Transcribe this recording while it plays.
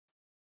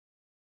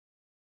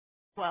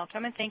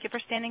Welcome and thank you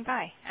for standing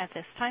by. At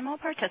this time, all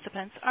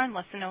participants are in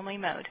listen-only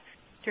mode.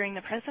 During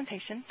the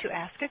presentation, to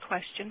ask a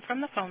question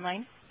from the phone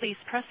line, please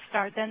press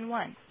star then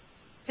 1.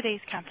 Today's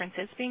conference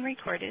is being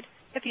recorded.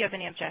 If you have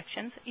any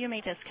objections, you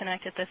may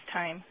disconnect at this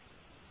time.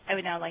 I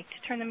would now like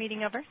to turn the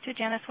meeting over to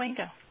Janice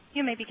Wango.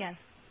 You may begin.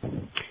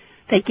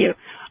 Thank you.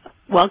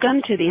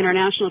 Welcome to the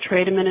International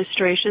Trade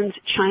Administration's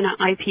China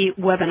IP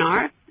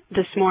webinar.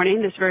 This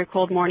morning, this very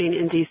cold morning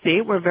in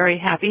D.C., we're very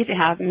happy to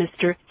have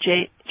Mr.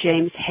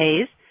 James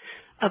Hayes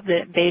of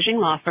the Beijing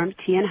law firm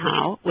Tian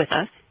Hao with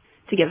us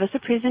to give us a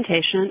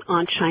presentation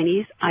on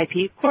Chinese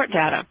IP court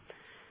data.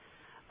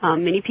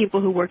 Many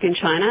people who work in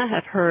China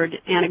have heard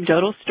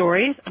anecdotal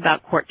stories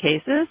about court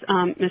cases.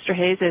 Mr.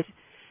 Hayes has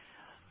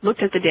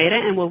looked at the data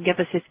and will give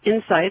us his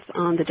insights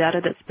on the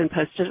data that's been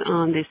posted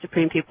on the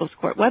Supreme People's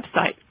Court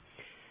website.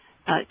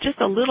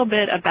 Just a little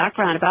bit of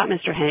background about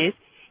Mr. Hayes.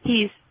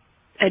 He's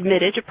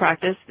admitted to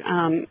practice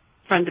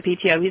from the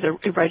PTO. He's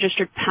a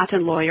registered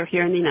patent lawyer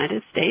here in the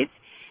United States,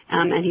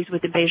 and he's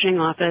with the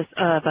Beijing office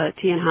of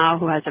Tian Hao,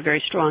 who has a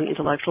very strong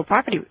intellectual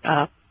property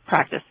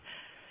practice.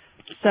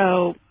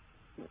 So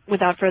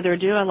without further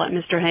ado, I'll let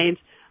Mr. Hayes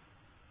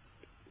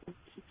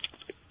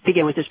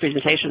begin with his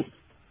presentation.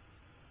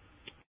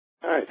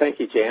 All right, thank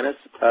you, Janice.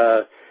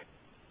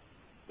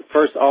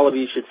 First, all of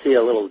you should see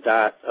a little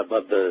dot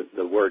above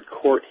the word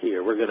court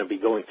here. We're going to be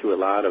going through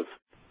a lot of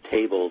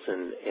tables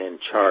and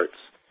charts,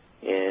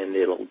 and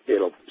it'll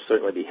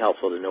certainly be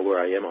helpful to know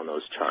where I am on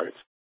those charts.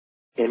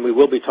 And we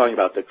will be talking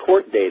about the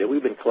court data.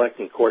 We've been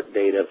collecting court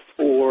data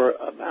for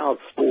about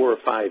 4 or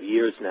 5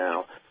 years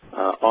now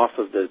off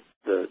of the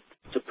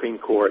Supreme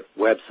Court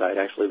website.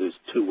 Actually, there's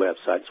 2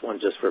 websites, one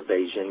just for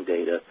Beijing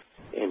data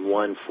and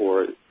one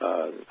for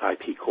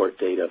IP court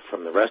data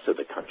from the rest of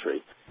the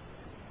country.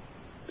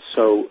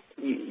 So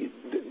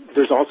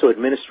there's also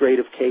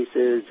administrative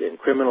cases and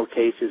criminal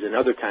cases and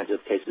other kinds of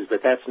cases,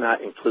 but that's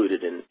not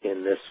included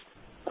in this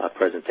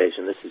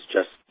presentation. This is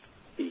just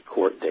the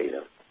court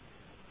data.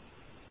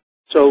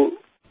 So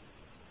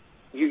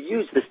you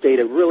use this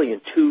data really in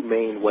 2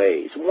 main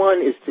ways.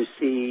 One is to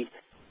see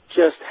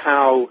just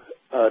how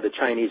the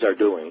Chinese are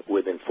doing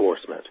with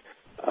enforcement.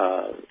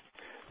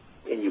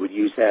 And you would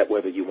use that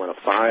whether you want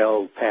to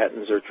file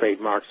patents or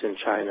trademarks in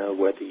China,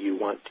 whether you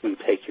want to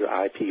take your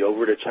IP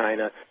over to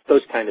China,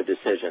 those kind of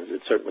decisions.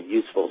 It's certainly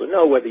useful to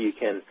know whether you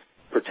can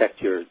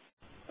protect your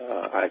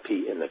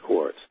IP in the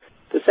courts.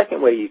 The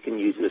second way you can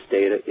use this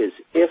data is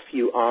if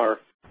you are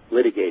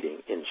litigating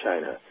in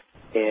China.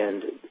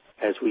 And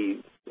as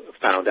we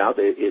found out,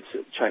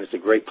 China's a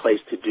great place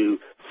to do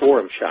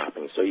forum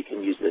shopping, so you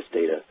can use this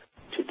data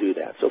to do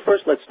that. So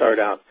first, let's start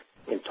out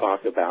and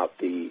talk about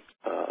the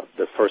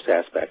first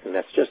aspect, and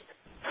that's just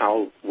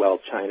how well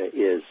China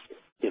is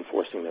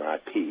enforcing their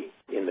IP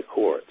in the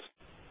courts.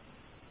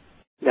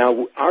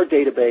 Now, our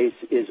database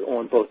is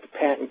on both the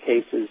patent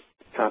cases,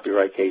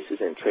 copyright cases,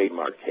 and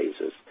trademark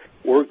cases.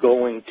 We're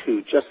going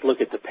to just look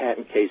at the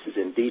patent cases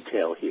in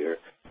detail here,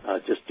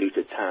 just due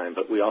to time,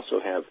 but we also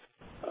have,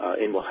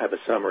 and we'll have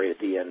a summary at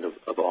the end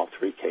of all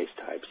 3 case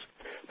types.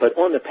 But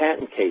on the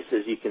patent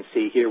cases, you can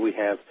see here we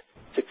have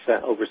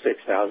over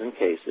 6,000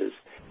 cases,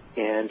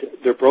 and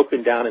they're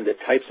broken down into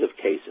types of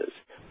cases.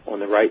 On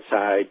the right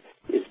side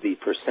is the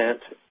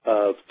percent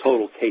of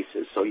total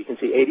cases. So you can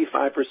see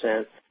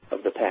 85%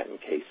 of the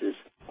patent cases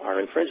are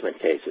infringement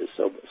cases.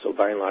 So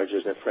by and large,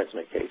 there's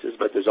infringement cases,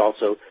 but there's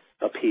also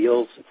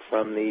appeals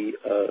from the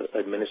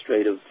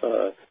administrative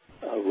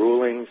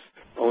rulings,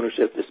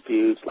 ownership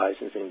disputes,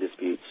 licensing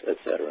disputes,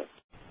 etc.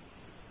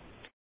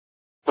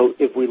 So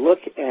if we look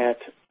at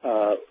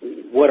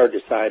what are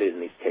decided in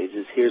these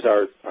cases, here's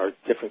our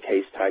different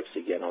case types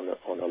again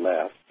on the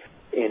left.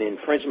 In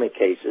infringement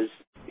cases,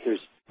 here's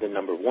the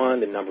number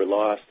won, the number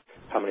lost,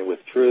 how many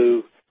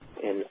withdrew,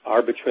 and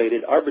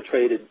arbitrated.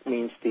 Arbitrated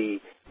means the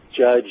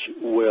judge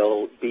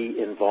will be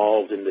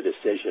involved in the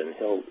decision.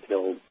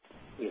 He'll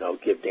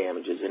give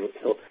damages, and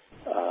he'll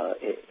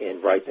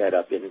and write that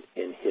up in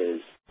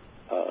his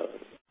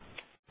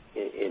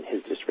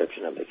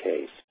description of the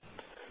case.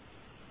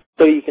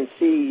 So you can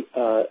see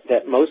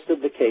that most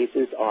of the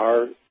cases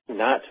are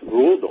not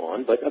ruled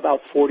on, but about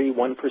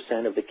 41%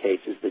 of the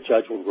cases the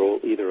judge will rule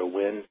either a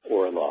win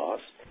or a loss.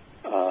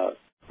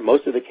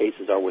 Most of the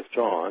cases are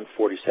withdrawn,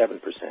 47%.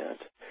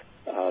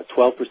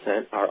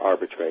 12% are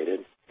arbitrated,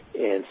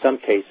 and some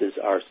cases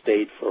are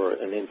stayed for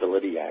an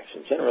invalidity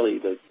action. Generally,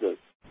 the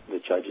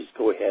judges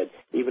go ahead,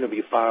 even if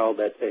you file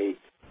that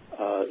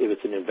if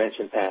it's an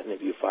invention patent,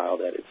 if you file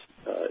that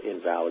it's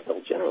invalid,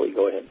 they'll generally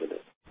go ahead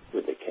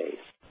with the case.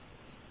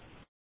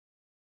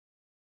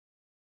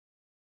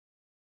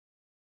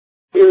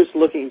 Here's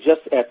looking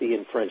just at the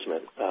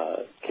infringement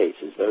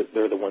cases.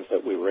 They're the ones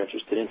that we were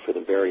interested in for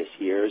the various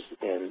years,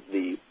 and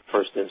the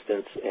first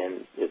instance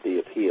and the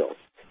appeals.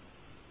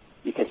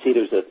 You can see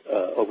there's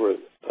over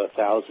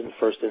 1,000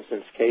 first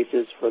instance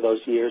cases for those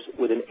years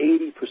with an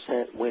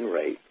 80% win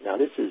rate. Now,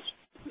 this is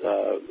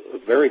a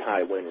very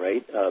high win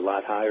rate, a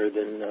lot higher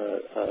than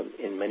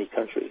in many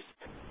countries.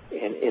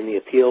 And the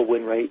appeal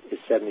win rate is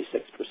 76%.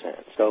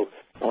 So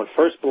On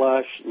first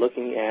blush,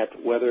 looking at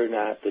whether or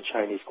not the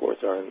Chinese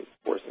courts are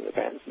enforcing the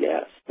patents,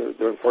 yes,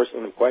 they're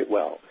enforcing them quite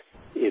well.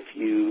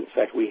 In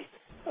fact,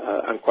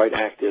 I'm quite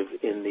active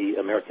in the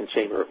American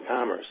Chamber of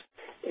Commerce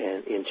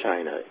in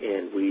China,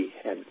 and we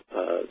had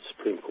a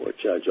Supreme Court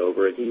judge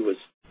over, and he was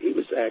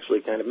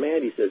actually kind of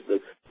mad. He says the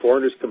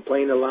foreigners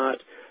complain a lot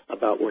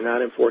about we're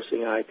not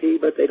enforcing IP,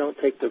 but they don't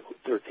take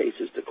their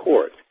cases to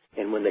court.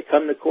 And when they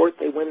come to court,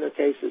 they win their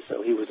cases.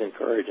 So he was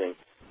encouraging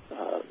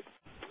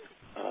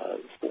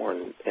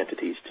foreign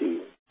entities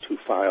to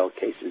file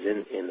cases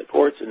in the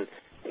courts,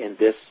 and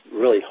this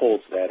really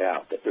holds that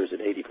out, that there's an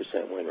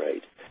 80% win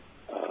rate.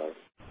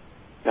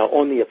 Now,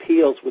 on the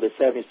appeals with a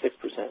 76%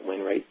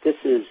 win rate, this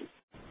is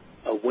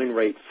a win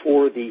rate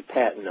for the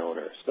patent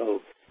owner.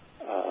 So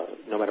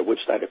no matter which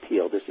side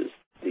appeal, this is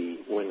the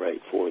win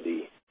rate for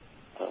the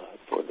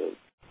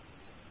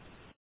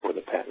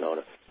patent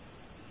owner.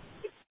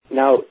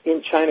 Now,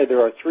 in China,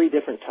 there are three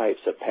different types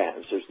of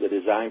patents. There's the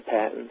design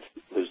patents,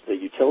 there's the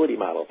utility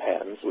model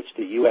patents, which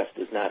the U.S.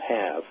 does not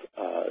have.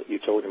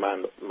 Utility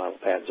model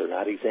patents are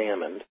not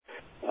examined.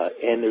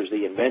 And there's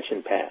the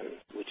invention patent,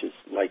 which is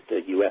like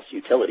the U.S.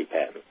 utility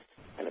patent,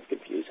 kind of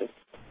confusing.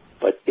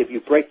 But if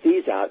you break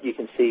these out, you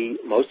can see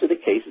most of the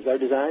cases are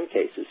design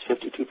cases.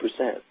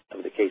 52%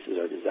 of the cases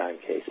are design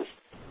cases.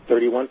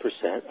 31%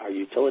 are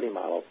utility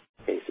model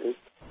cases.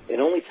 And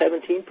only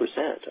 17%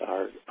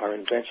 are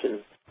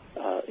invention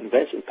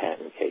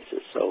patent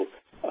cases. So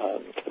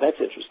that's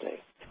interesting.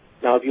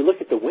 Now, if you look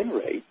at the win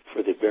rate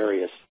for the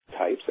various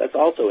types, that's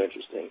also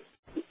interesting.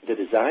 The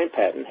design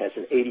patent has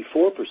an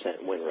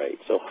 84% win rate,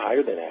 so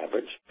higher than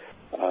average.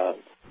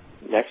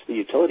 Next, the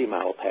utility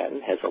model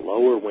patent has a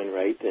lower win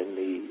rate than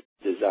the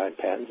design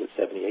patents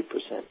at 78%,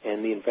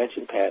 and the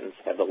invention patents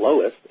have the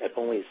lowest at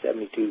only a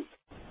 72%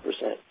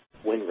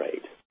 win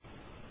rate.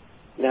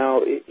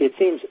 Now, it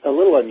seems a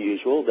little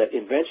unusual that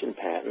invention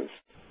patents,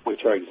 which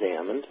are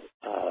examined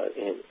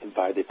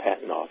by the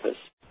patent office,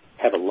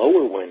 have a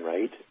lower win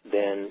rate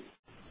than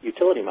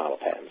utility model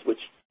patents, which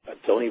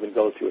don't even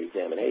go through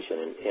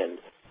examination, and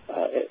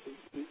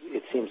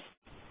it seems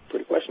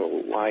pretty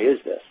questionable. Why is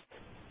this?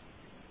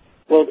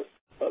 Well,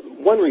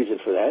 one reason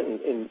for that,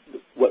 and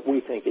what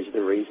we think is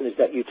the reason, is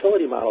that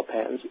utility model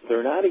patents,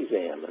 they're not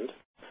examined,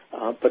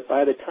 but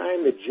by the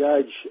time the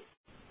judge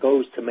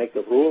goes to make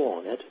a rule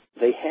on it,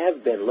 they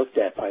have been looked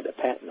at by the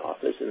patent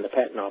office, and the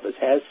patent office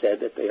has said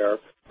that they are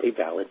a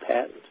valid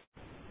patent.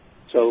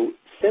 So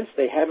since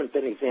they haven't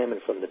been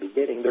examined from the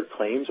beginning, their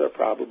claims are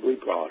probably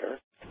broader.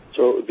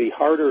 So it would be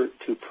harder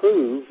to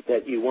prove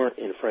that you weren't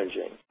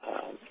infringing.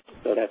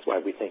 So that's why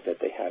we think that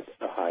they have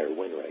a higher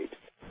win rate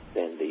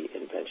than the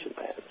invention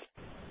patents.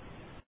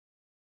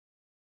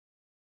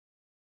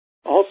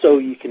 Also,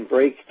 you can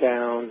break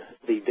down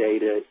the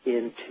data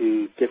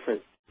into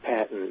different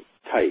patent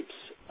types,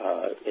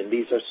 and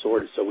these are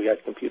sorted. So we have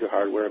computer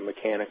hardware,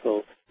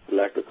 mechanical,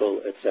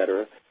 electrical,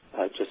 etc.,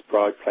 just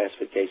broad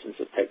classifications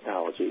of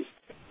technologies.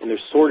 And they're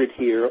sorted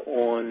here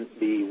on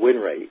the win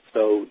rate.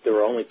 So there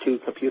are only 2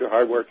 computer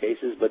hardware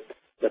cases, but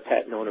the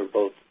patent owner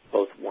both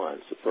won,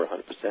 so for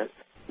 100%.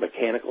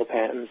 Mechanical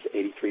patents,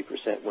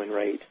 83% win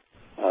rate.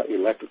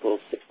 Electrical,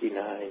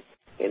 69%,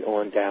 and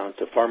on down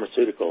to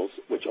pharmaceuticals,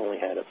 which only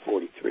had a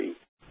 43%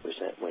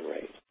 win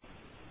rate.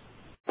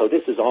 So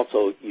this is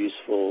also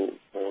useful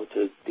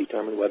to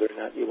determine whether or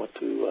not you want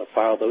to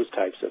file those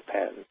types of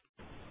patents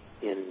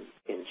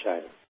in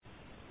China.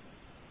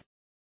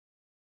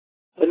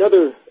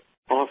 Another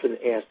often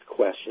asked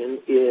question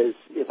is,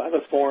 if I'm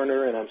a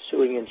foreigner and I'm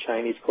suing in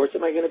Chinese courts,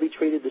 am I going to be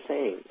treated the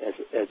same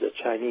as a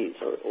Chinese,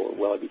 or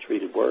will I be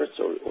treated worse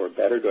or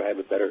better? Do I have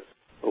a better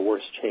or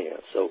worse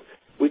chance? So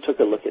we took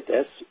a look at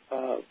this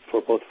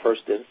for both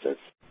first instance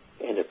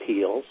and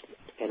appeals,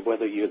 and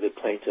whether you're the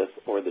plaintiff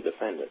or the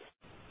defendant.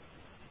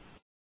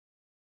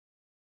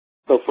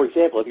 So, for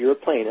example, if you're a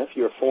plaintiff,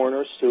 you're a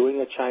foreigner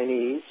suing a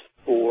Chinese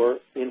for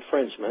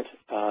infringement,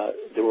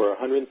 there were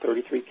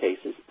 133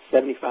 cases,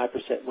 75%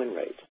 win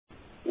rate.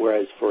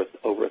 Whereas for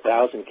over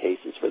 1,000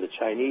 cases for the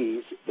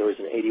Chinese, there was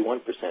an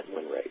 81%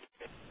 win rate.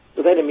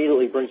 So that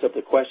immediately brings up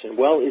the question,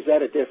 well, is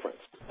that a difference?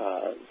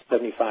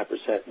 75%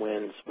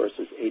 wins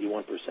versus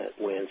 81%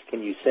 wins.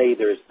 Can you say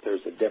there's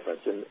a difference?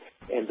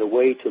 And the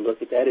way to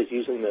look at that is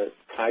using the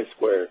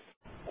chi-square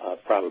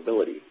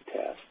probability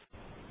test.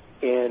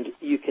 And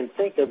you can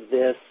think of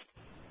this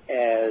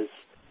as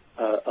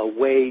a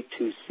way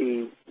to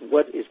see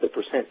what is the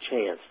percent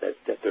chance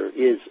that there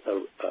is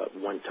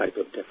one type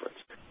of difference.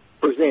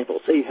 For example,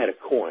 say you had a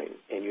coin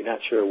and you're not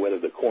sure whether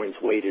the coin's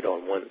weighted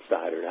on one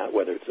side or not,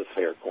 whether it's a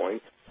fair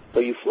coin. So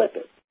you flip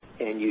it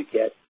and you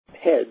get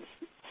heads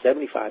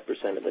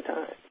 75% of the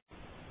time.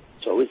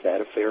 So is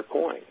that a fair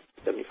coin,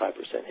 75%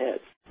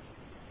 heads?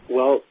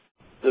 Well,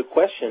 the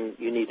question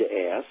you need to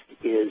ask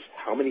is,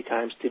 how many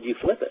times did you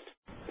flip it?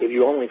 If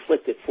you only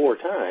flipped it 4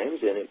 times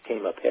and it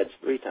came up heads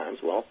 3 times,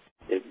 well,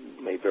 it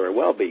may very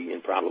well be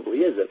and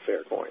probably is a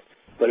fair coin.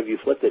 But if you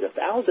flipped it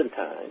 1,000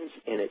 times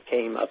and it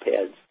came up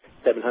heads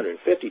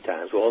 750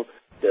 times, well,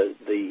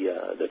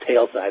 the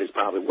tail side is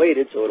probably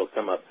weighted, so it'll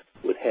come up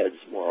with heads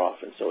more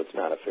often, so it's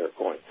not a fair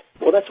coin.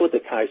 Well, that's what the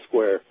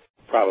chi-square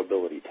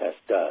probability test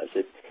does.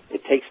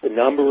 It takes the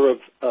number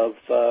of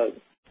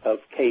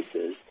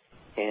cases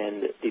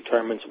and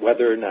determines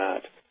whether or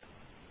not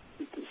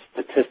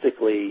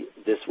statistically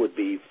this would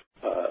be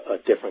a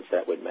difference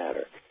that would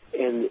matter.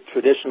 And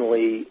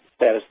traditionally,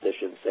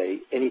 statisticians say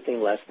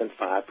anything less than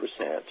 5%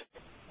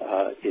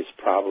 is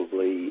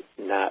probably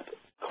not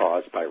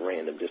caused by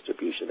random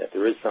distribution, that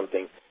there is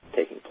something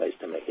taking place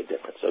to make a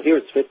difference. So here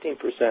it's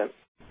 15%,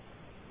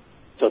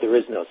 so there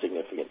is no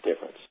significant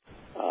difference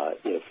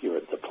if you're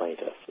the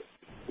plaintiff,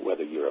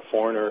 whether you're a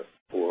foreigner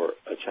or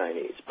a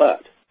Chinese.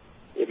 But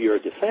if you're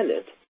a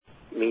defendant,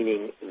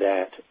 meaning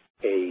that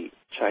a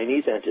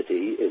Chinese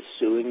entity is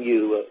suing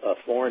you, a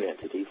foreign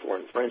entity, for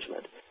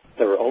infringement,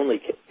 there are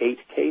only 8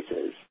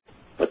 cases,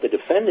 but the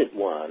defendant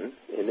won,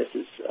 and this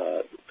is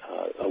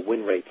a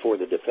win rate for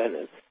the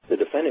defendant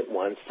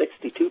won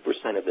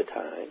 62% of the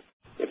time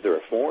if they're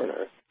a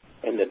foreigner,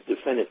 and the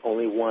defendant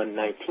only won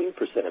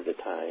 19% of the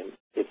time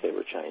if they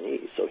were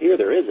Chinese. So here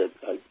there is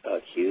a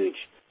huge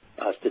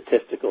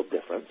statistical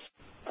difference,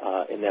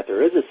 in that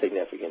there is a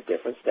significant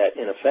difference, that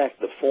in effect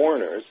the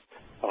foreigners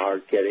are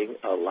getting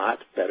a lot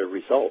better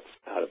results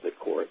out of the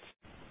courts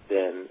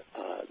than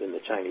the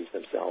Chinese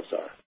themselves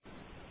are.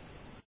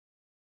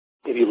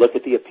 If you look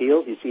at the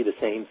appeals, you see the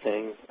same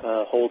thing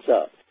holds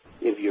up.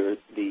 If you're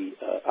the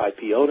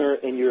IP owner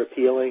and you're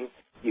appealing,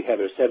 you have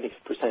a 70%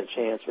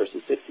 chance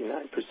versus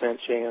 69%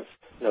 chance,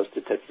 no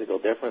statistical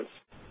difference.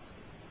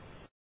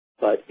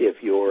 But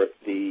if you're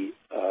the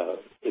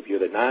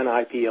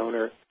non-IP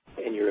owner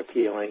and you're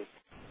appealing,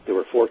 there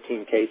were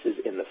 14 cases,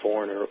 and the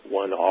foreigner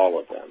won all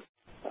of them.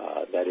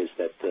 That is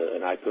that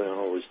an IP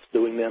owner was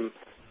suing them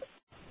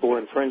for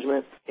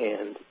infringement,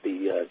 and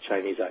the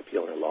Chinese IP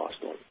owner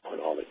lost on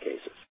all the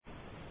cases.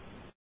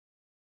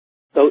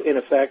 So in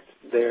effect,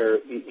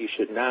 you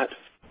should not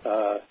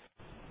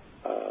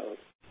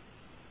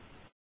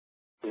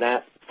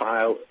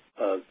file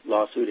a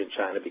lawsuit in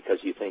China because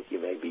you think you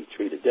may be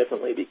treated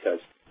differently, because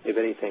if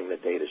anything, the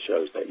data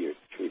shows that you're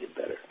treated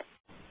better.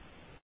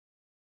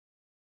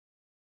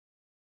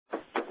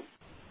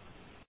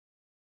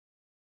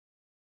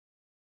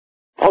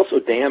 Also,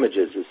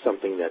 damages is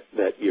something that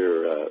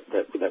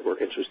we're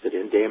interested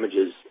in.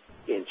 Damages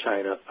in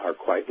China are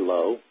quite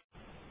low.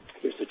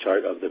 Here's a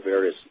chart of the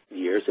various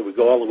years. If we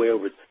go all the way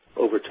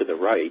over to the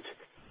right,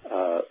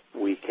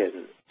 we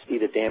can see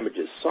the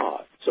damages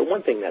sought. So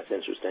one thing that's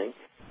interesting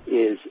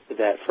is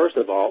that, first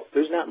of all,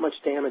 there's not much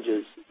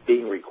damages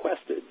being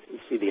requested. You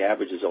see the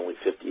average is only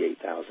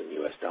 $58,000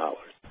 US.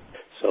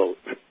 So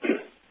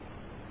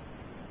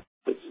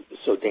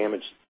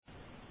damage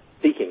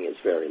seeking is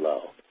very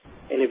low.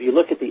 And if you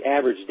look at the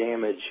average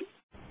damage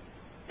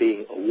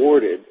being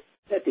awarded,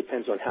 that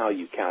depends on how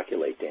you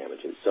calculate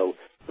damages. So,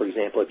 for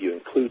example, if you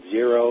include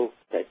 0,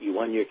 that you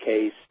won your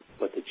case,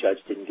 but the judge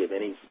didn't give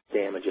any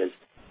damages,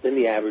 then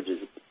the average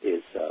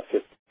is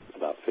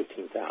about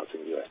 $15,000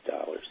 US.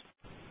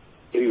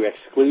 If you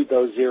exclude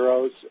those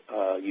zeros,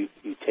 you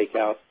take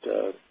out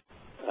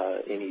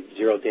any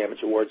 0 damage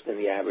awards, then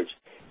the average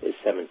is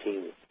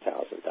 $17,000.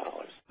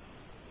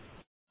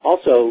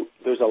 Also,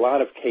 there's a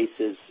lot of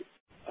cases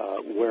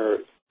where,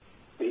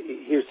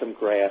 here's some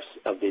graphs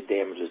of the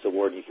damages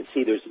awarded. You can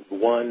see there's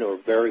one or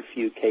very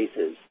few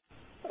cases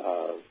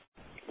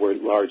where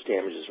large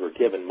damages were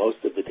given. Most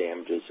of the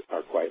damages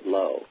are quite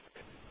low.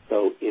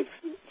 So if,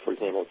 for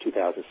example, in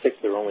 2006,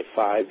 there were only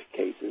 5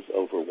 cases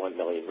over 1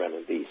 million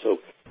renminbi. So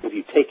if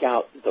you take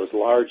out those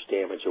large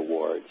damage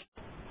awards,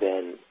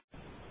 then,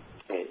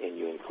 and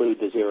you include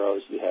the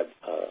zeros, you have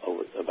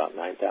over about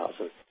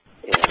 9,000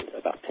 and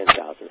about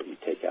 10,000 if you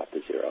take out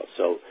the zeros.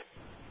 So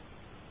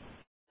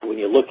when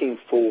you're looking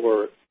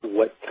for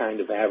what kind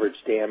of average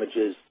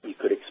damages you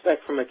could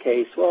expect from a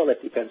case, well,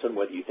 that depends on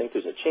whether you think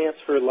there's a chance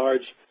for a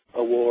large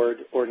award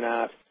or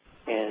not,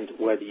 and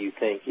whether you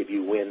think if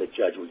you win, the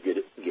judge would give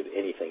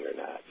anything or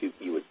not.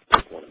 You would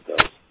pick one of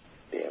those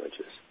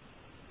damages.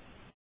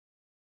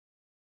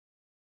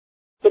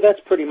 So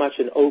that's pretty much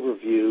an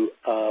overview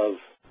of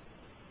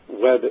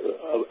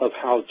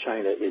how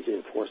China is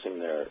enforcing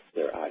their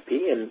IP,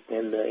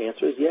 and the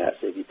answer is yes.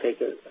 If you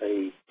take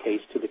a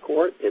case to the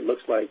court, it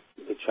looks like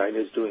China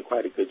is doing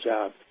quite a good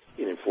job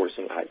in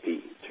enforcing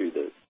IP through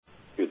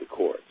the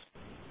courts.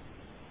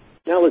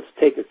 Now let's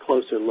take a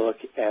closer look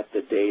at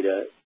the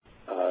data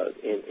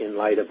in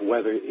light of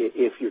whether,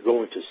 if you're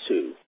going to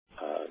sue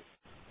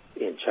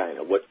in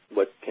China, what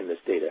can this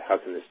data, how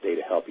can this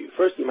data help you?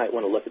 First, you might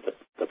want to look at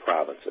the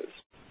provinces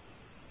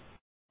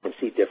and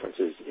see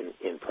differences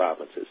in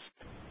provinces.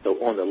 So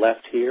on the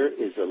left here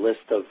is a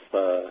list of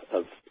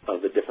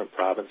the different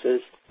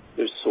provinces.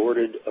 They're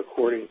sorted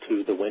according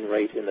to the win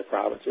rate in the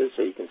provinces.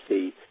 So you can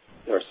see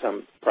there are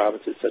some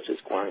provinces such as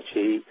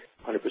Guangxi,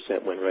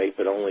 100% win rate,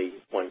 but only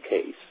 1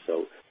 case.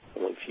 So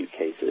only a few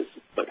cases,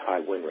 but high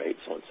win rates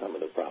on some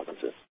of the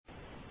provinces.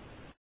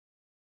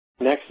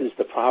 Next is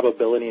the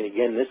probability, and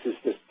again, this is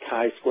the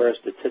chi-square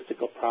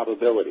statistical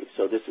probability.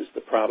 So this is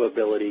the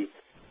probability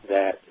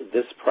that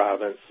this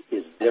province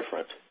is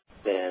different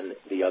than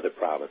the other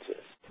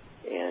provinces.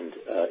 And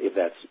if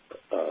that's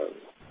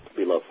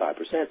below 5%,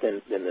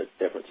 then the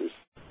difference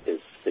is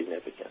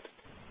significant.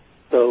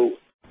 So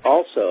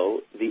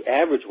also, the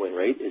average win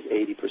rate is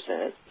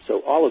 80%.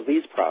 So all of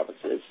these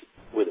provinces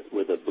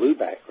with a blue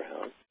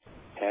background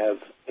have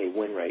a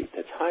win rate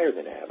that's higher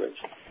than average,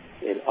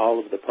 and all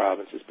of the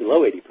provinces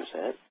below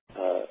 80%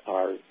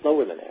 are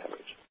lower than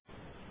average.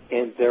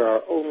 And there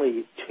are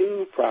only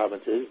 2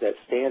 provinces that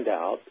stand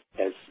out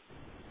as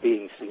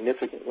being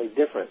significantly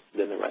different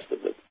than the rest of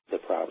the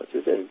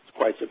provinces, and it's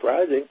quite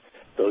surprising.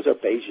 Those are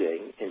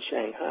Beijing and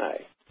Shanghai.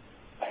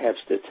 Have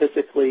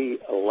statistically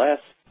less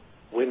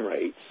win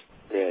rates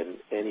than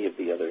any of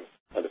the other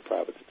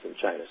provinces in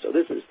China. So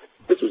this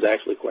was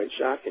actually quite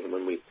shocking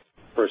when we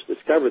first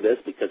discovered this,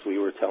 because we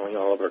were telling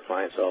all of our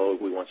clients, oh,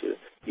 we want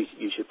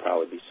you should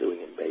probably be suing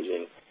in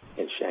Beijing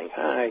and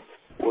Shanghai,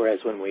 whereas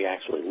when we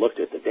actually looked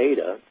at the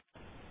data,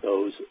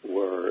 those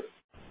were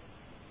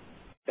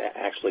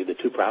actually the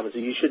 2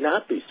 provinces you should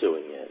not be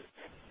suing in.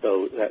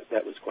 So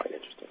that was quite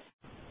interesting.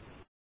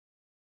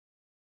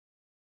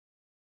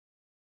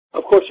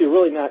 Of course, you're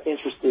really not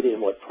interested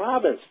in what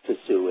province to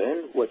sue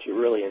in. What you're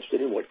really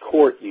interested in, what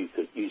court you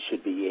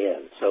should be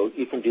in. So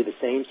you can do the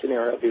same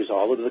scenario. Here's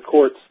all of the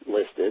courts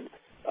listed,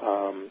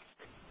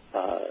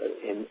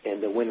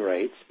 and the win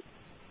rates,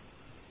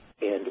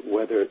 and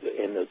whether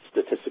in the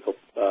statistical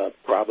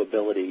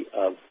probability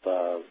of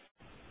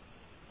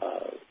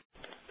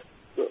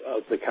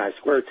the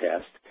chi-square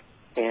test.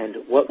 And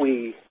what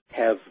we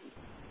have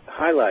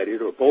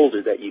highlighted or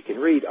bolded that you can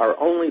read are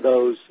only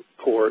those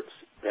courts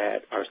that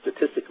are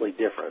statistically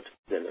different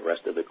than the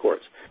rest of the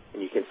courts.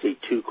 And you can see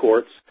 2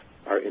 courts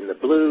are in the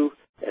blue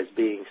as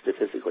being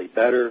statistically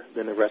better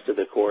than the rest of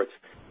the courts,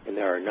 and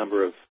there are a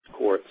number of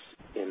courts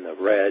in the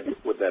red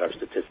that are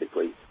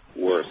statistically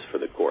worse for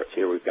the courts.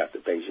 Here we've got the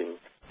Beijing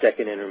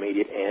Second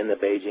Intermediate and the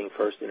Beijing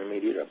First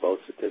Intermediate are both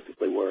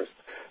statistically worse.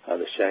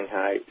 The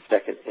Shanghai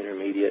Second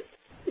Intermediate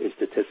is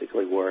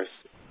statistically worse.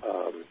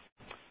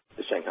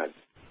 The Shanghai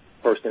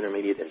First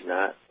Intermediate is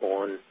not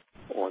on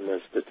the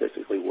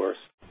statistically worse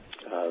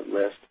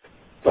list.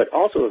 But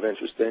also of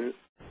interest,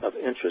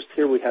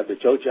 here we have the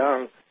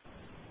Zhejiang,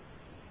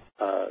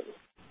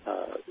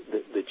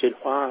 the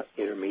Jinhua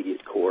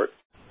Intermediate Court,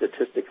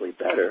 statistically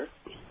better,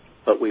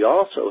 but we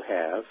also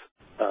have,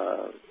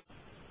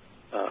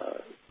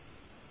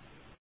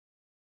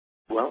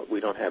 we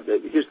don't have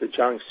here's the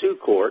Jiangsu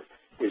Court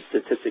is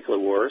statistically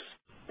worse,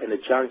 and the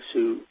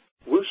Jiangsu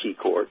Wuxi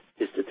Court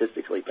is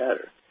statistically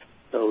better.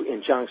 So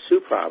in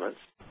Jiangsu Province,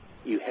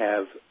 you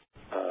have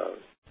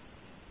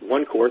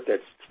 1 court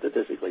that's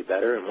statistically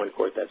better and 1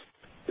 court that's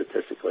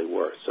statistically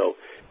worse. So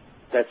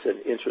that's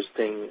an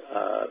interesting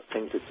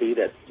thing to see,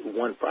 that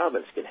 1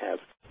 province can have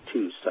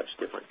 2 such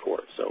different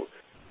courts. So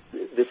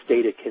this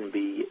data can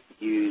be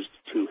used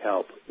to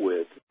help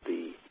with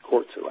the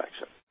court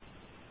selection.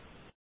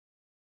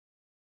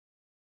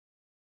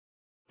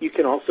 You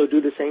can also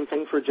do the same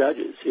thing for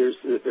judges.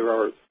 There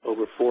are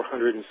over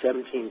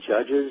 417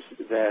 judges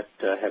that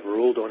have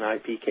ruled on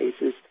IP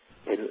cases,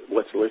 and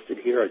what's listed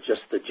here are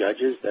just the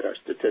judges that are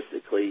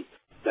statistically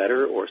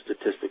better or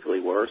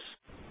statistically worse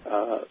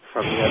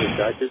from the other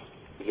judges.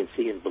 You can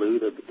see in blue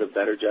the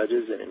better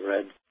judges, and in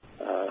red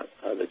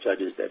the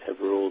judges that have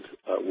ruled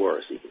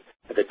worse.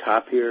 At the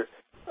top here,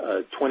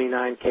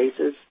 29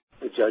 cases,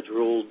 the judge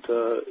ruled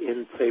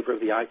in favor of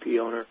the IP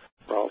owner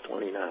for all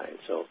 29.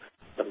 So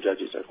some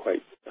judges are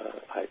quite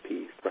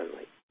IP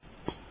friendly.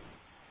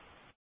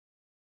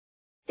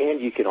 And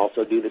you can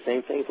also do the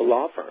same thing for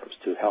law firms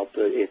to help.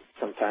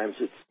 Sometimes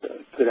it's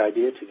a good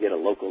idea to get a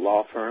local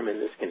law firm, and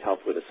this can help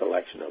with the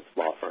selection of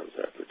law firms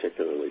that are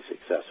particularly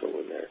successful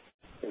in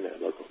their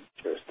local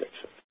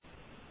jurisdiction.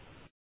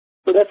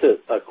 So that's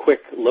a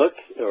quick look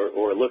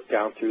or a look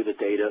down through the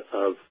data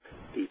of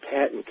the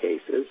patent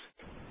cases.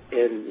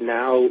 And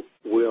now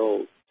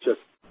we'll just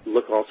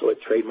look also at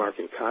trademark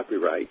and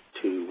copyright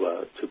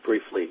to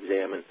briefly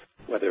examine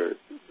whether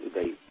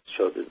they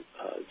show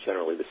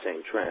generally the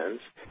same trends.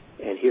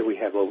 And here we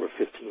have over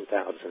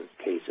 15,000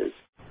 cases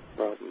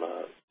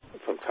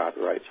from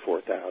copyrights,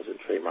 4,000,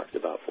 trademarks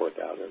about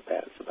 4,000,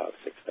 patents about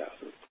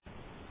 6,000.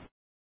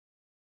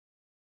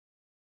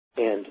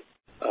 And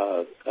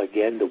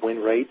again, the win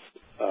rates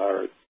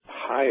are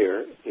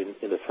higher in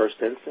the first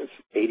instance,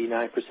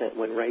 89%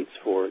 win rates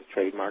for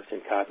trademarks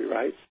and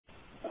copyrights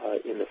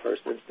in the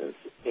first instance.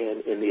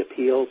 And in the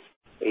appeals,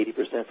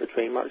 80% for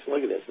trademarks.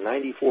 Look at this,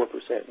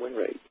 94% win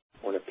rate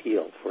on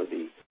appeal for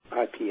the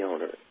IP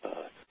owner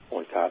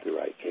on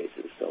copyright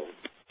cases. So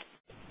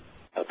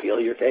appeal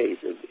your case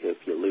if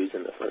you lose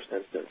in the first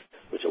instance,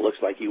 which it looks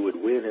like you would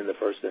win in the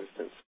first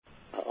instance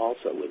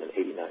also with an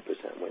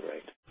 89% win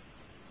rate.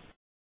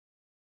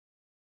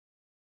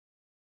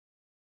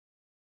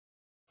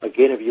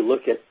 Again, if you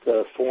look at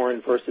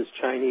foreign versus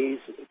Chinese,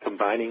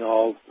 combining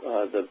all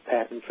the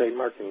patent,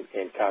 trademark,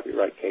 and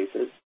copyright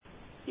cases,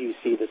 you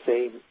see the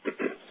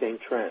same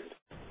trend.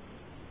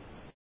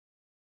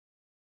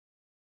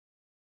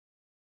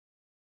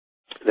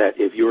 That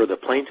if you're the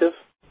plaintiff,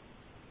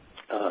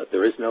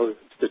 there is no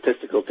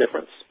statistical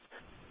difference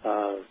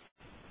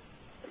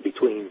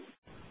between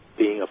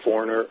being a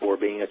foreigner or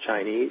being a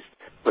Chinese.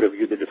 But if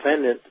you're the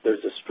defendant,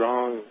 there's a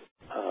strong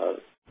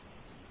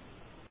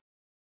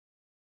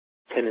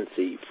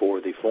tendency for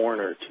the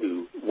foreigner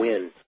to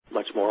win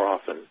much more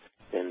often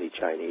than the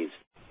Chinese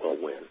will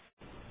win.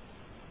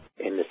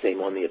 And the same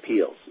on the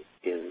appeals.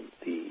 In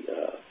the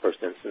first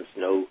instance,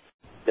 no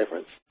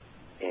difference.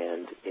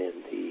 And in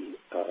the,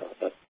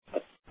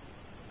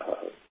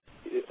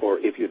 or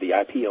if you're the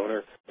IP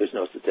owner, there's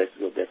no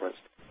statistical difference.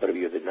 But if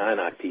you're the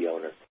non-IP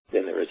owner,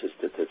 then there is a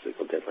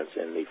statistical difference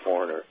in the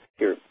foreigner.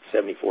 Here,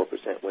 74%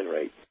 win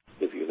rate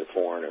if you're the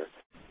foreigner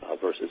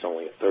versus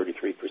only a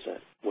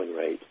 33% win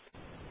rate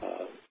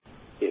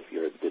if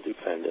you're the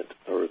defendant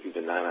or if you're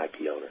the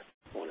non-IP owner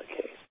on a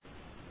case.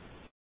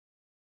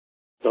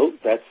 So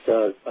that's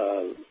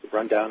a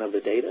rundown of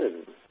the data,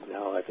 and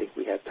now I think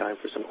we have time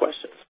for some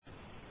questions.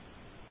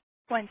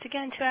 Once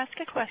again, to ask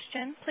a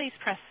question, please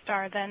press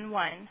star then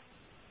 1.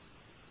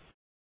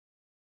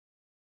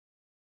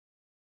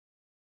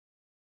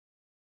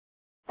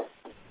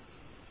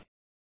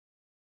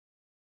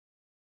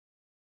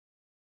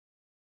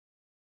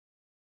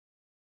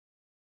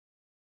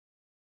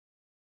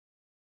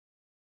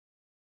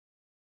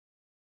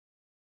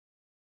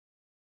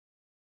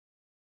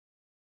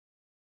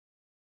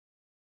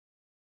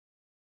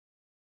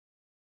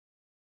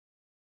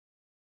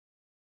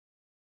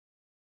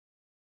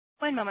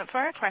 One moment for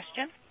our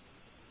question.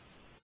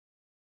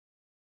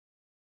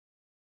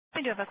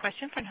 We do have a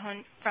question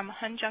from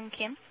Hun Jung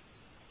Kim.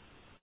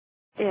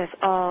 Yes,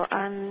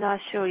 I'm not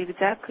sure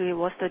exactly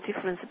what's the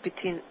difference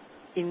between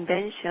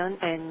invention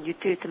and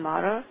utility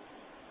model.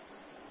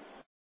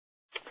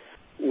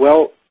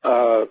 Well,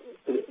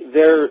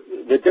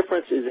 the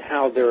difference is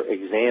how they're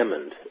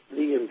examined.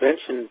 The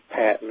invention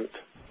patent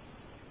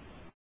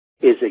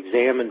is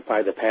examined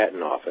by the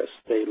patent office.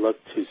 They look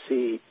to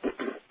see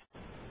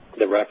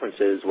the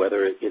references,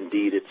 whether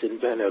indeed it's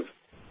inventive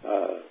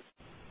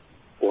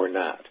or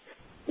not.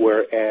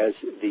 Whereas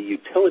the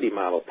utility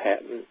model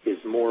patent is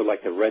more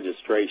like a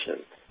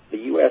registration. The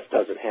U.S.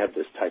 doesn't have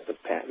this type of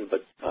patent,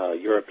 but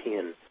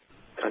European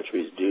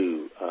countries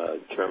do,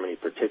 Germany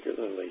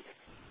particularly.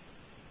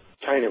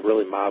 China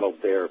really modeled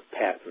their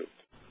patent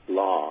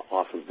law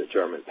off of the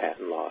German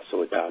patent law,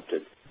 so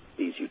adopted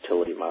these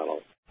utility model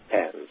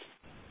patents.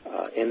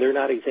 And they're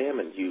not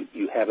examined.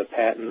 You have a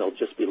patent, they'll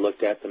just be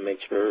looked at to make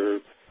sure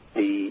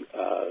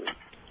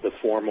the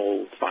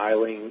formal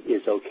filing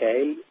is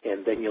okay,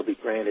 and then you'll be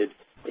granted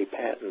a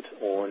patent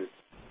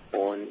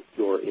on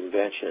your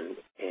invention.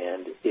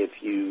 And if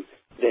you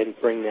then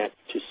bring that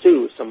to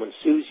sue, if someone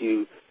sues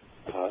you,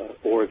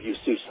 or if you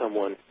sue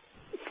someone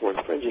for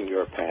infringing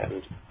your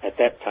patent, at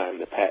that time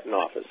the patent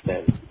office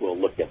then will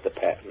look at the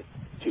patent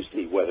to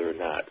see whether or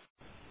not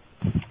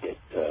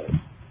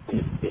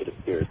it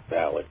appears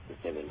valid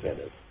and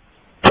inventive.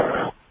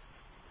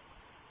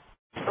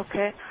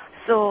 Okay,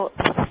 so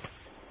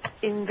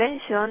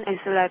invention is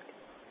like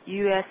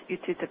U.S.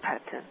 utility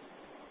patent.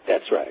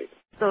 That's right.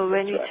 So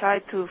when you right. try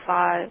to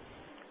file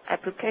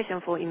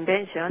application for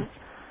invention,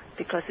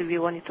 because if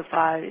you wanted to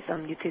file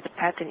some utility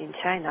patent in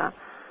China,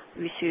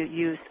 we should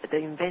use the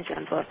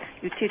invention. But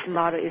utility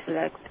model is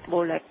like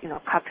more like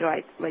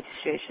copyright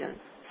registration.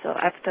 So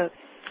after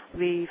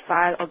we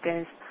file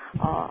against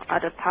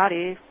other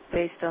parties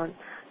based on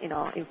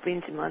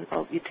infringement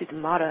of utility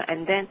model,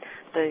 and then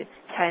the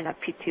China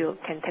PTO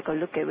can take a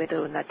look at whether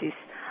or not this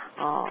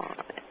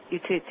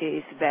utility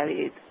is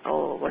valid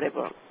or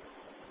whatever.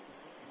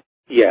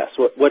 Yes.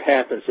 What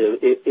happens is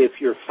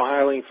if you're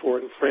filing for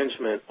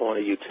infringement on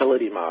a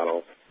utility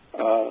model,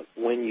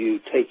 when you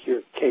take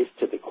your case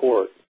to the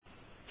court,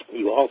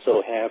 you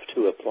also have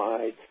to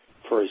apply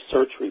for a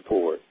search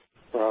report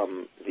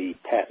from the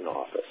patent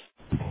office.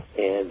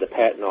 And the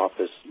patent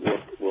office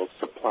will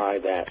supply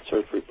that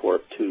search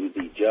report to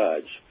the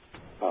judge.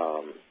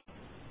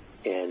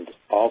 And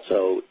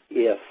also,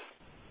 if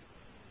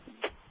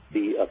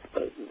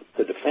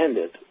the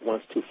defendant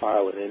wants to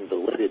file an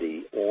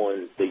invalidity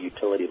on the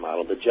utility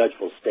model, the judge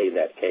will stay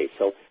that case.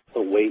 So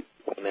he'll wait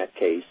on that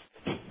case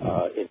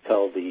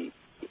until the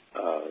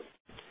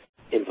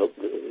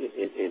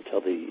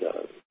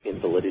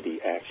invalidity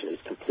action is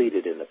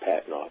completed in the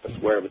patent office.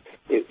 Where if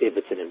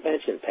it's an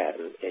invention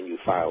patent and you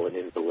file an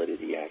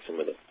invalidity action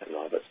with the patent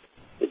office,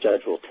 the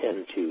judge will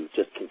tend to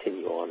just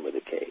continue on with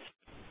the case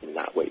and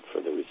not wait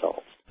for the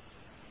results.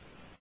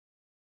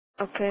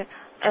 Okay,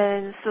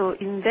 and so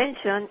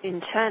invention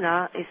in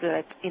China is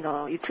like,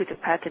 utility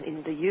patent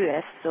in the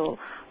U.S. So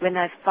when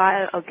I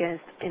file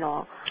against,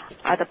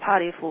 other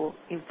party for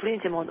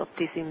infringement of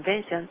this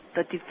invention,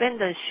 the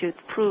defendant should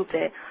prove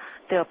that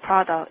their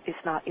product is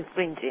not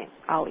infringing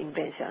our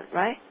invention,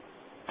 right?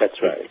 That's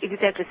right. It's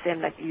exactly the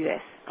same like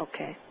U.S.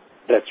 Okay.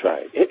 That's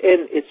right.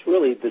 And it's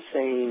really the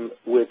same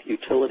with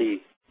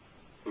utility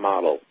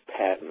model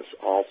patents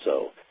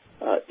also.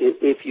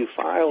 If you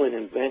file an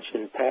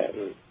invention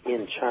patent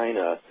in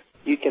China,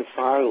 you can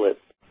file it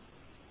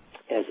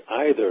as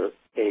either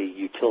a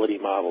utility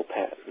model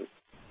patent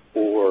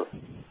or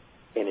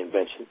an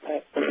invention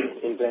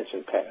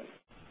patent.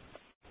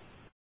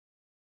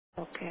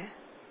 Okay.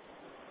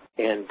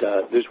 And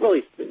there's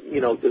really,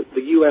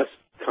 the U.S.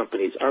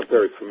 companies aren't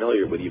very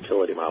familiar with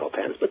utility model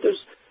patents, but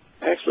there's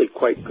actually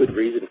quite good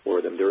reason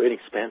for them. They're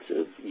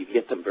inexpensive. You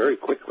get them very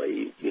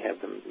quickly. You have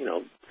them,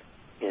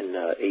 in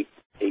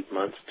 8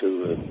 months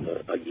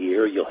to a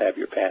year, you'll have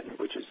your patent,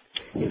 which is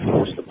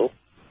enforceable.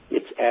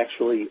 It's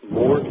actually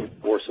more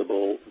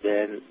enforceable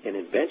than an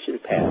invention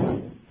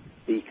patent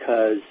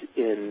because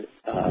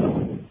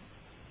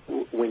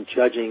when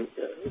judging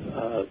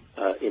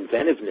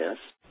inventiveness,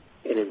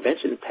 an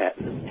invention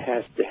patent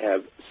has to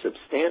have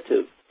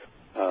substantive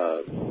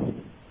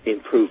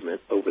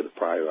improvement over the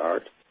prior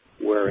art,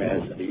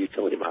 whereas a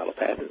utility model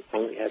patent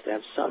only has to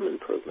have some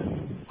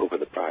improvement over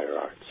the prior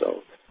art.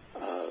 So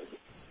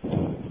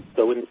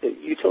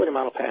utility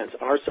model patents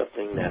are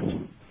something that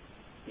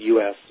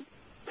U.S.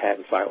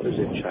 patent filers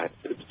in China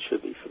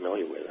should be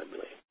familiar with, I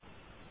believe.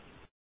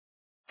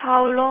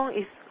 How long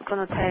is it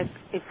going to take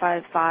if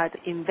I file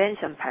the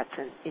invention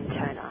patent in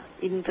China?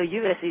 In the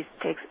U.S., it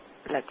takes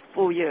like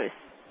 4 years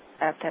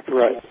after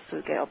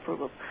to get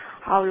approval.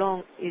 How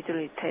long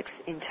usually it takes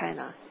in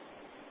China?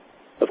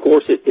 Of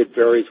course, it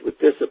varies with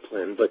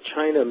discipline, but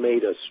China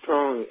made a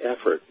strong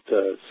effort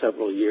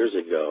several years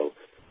ago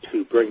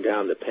to bring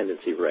down the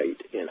pendency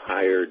rate and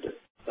hired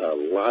a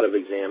lot of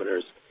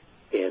examiners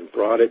and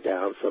brought it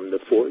down from the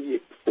 4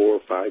 or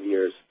 5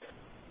 years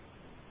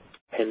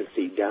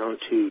pendency down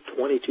to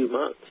 22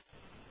 months.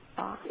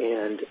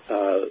 And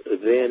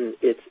then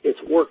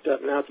it's worked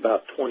up. Now it's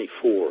about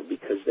 24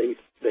 because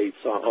they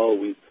saw,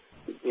 we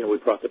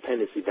brought the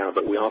pendency down,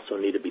 but we also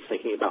need to be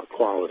thinking about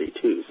quality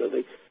too. So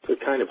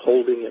they're kind of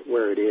holding it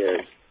where it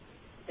is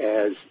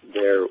as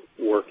they're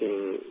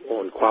working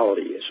on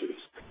quality issues.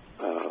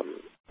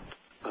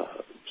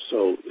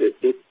 So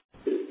it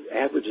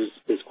average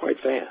is quite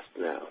fast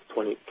now,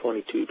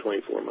 22,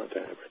 24-month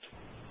average.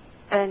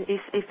 And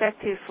it's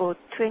effective for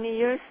 20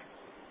 years,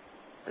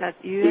 like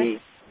U.S.?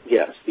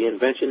 Yes, the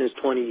invention is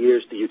 20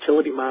 years. The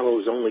utility model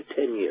is only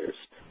 10 years.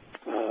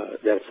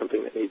 That's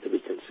something that needs to be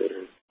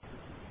considered.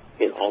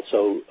 And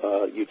also,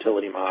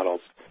 utility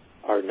models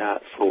are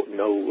not for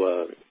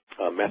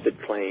method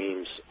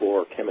claims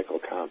or chemical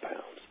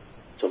compounds.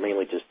 So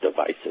mainly just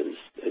devices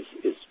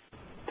is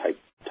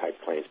type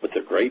claims, but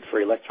they're great for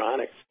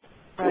electronics,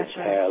 which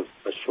have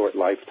a short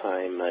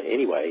lifetime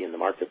anyway in the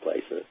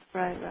marketplace.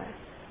 Right.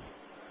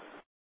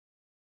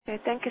 Okay,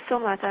 thank you so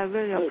much. I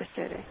really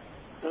appreciate it.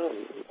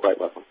 You're quite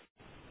welcome.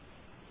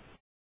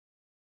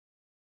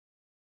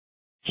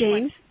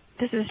 James,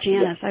 this is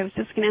Janice. I was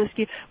just going to ask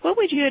you, what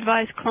would you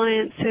advise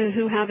clients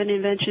who have an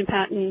invention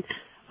patent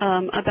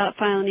about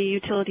filing a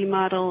utility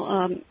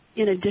model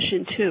in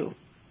addition to?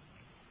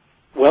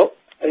 Well,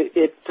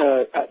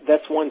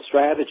 that's one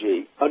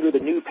strategy. Under the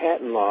new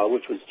patent law,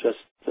 which was just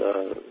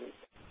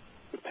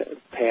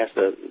passed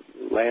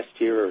last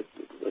year, or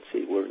let's see,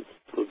 it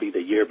will be the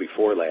year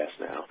before last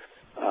now,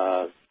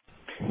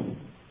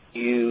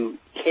 you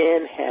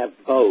can have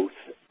both,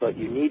 but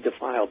you need to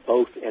file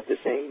both at the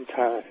same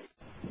time.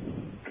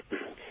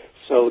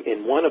 So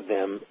in one of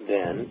them,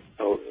 then,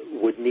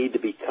 would need to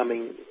be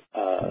coming,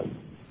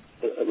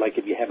 like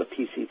if you have a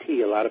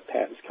PCT, a lot of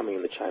patents coming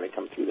into China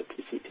come through the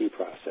PCT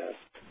process.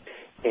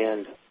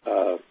 And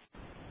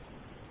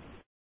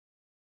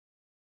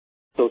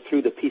so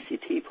through the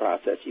PCT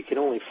process, you can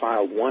only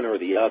file one or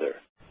the other.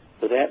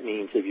 So that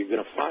means if you're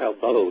going to file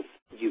both,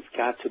 you've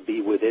got to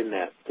be within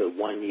the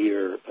 1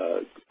 year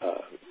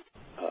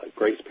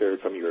grace period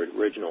from your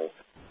original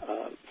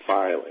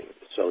filing.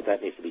 So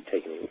that needs to be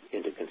taken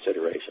into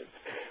consideration.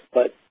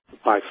 But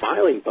by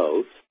filing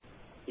both,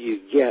 you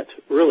get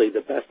really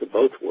the best of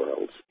both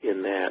worlds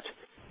in that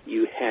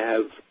you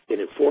have an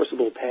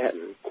enforceable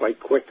patent quite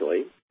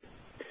quickly,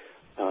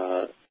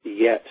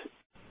 yet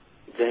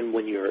then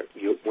when your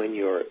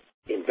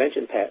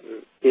invention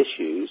patent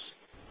issues,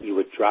 you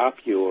would drop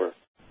your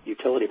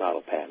utility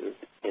model patent,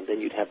 and then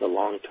you'd have the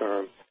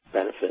long-term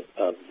benefit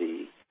of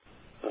the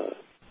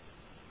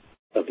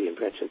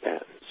invention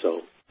patent.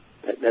 So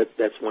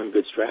that's one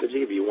good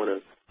strategy. If you want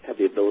to have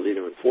the ability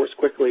to enforce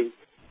quickly,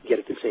 get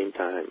at the same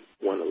time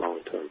a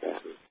long-term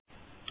patent.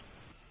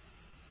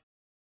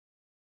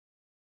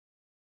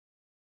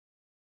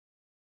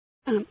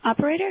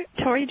 Operator,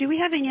 Tori, do we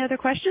have any other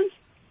questions?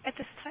 At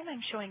this time,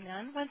 I'm showing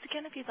none. Once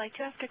again, if you'd like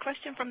to ask a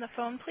question from the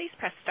phone, please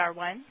press star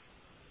 1.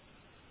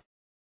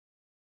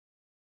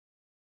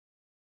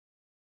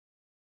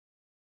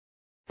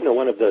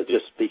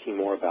 Just speaking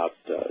more about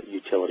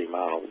utility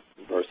model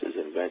versus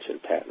invention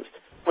patents,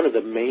 one of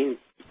the main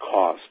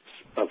costs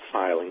of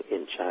filing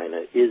in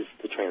China is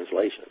the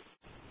translation.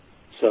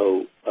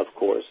 So, of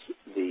course,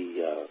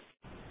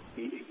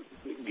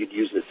 you'd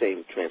use the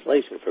same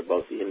translation for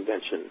both the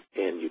invention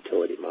and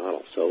utility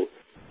model. So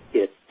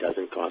it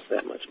doesn't cost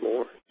that much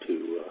more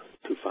to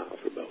file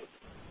for both.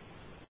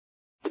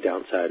 The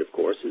downside, of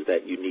course, is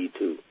that you need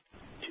to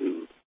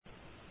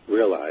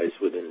realize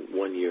within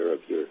 1 year of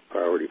your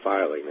priority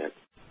filing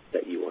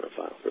that you want to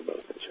file for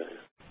both in China.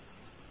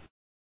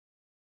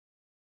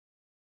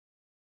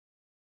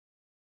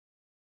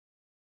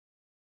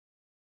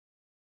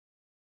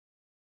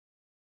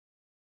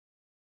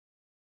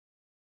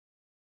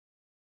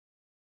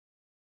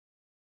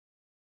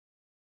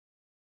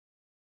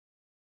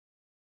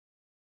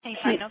 Any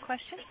final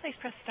questions? Please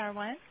press star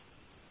 1.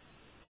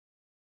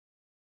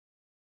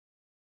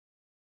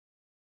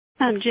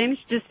 James,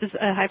 just as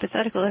a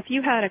hypothetical, if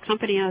you had a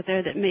company out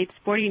there that made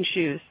sporting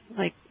shoes,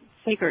 like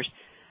sneakers,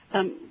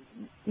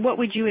 what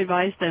would you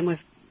advise them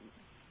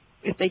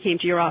if they came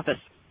to your office?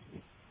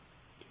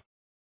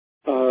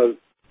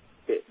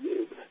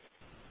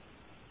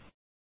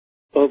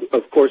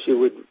 Of course, you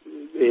would.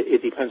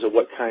 It depends on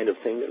what kind of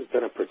thing they're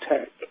going to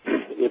protect.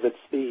 If it's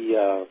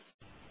the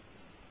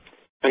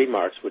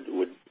trademarks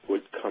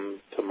would come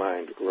to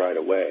mind right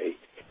away,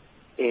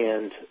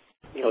 and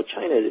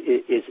China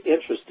is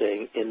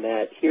interesting in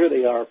that here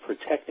they are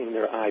protecting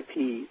their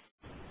IP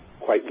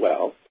quite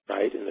well,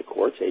 right? In the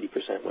courts,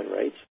 80% win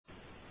rates.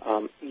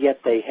 Yet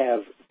they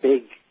have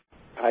big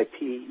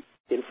IP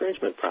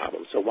infringement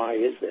problems. So why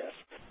is this?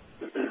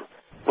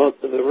 Well,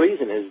 the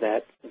reason is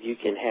that you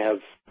can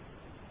have,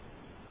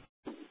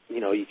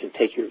 you can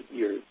take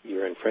your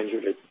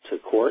infringer to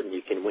court and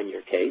you can win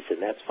your case,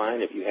 and that's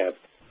fine if you have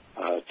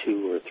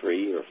 2 or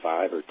 3 or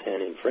 5 or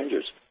 10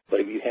 infringers. But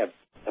if you have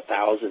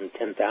 1,000,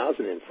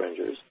 10,000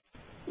 infringers,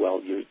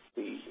 well, you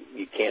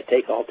can't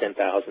take all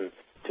 10,000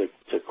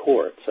 to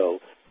court. So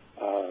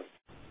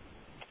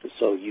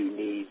you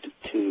need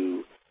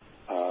to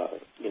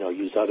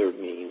use other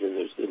means, and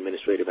there's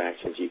administrative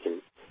actions you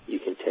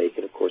can take,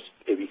 and of course,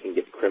 if you can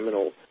get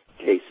criminal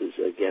cases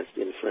against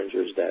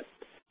infringers, that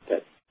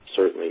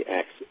certainly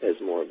acts as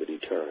more of a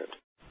deterrent.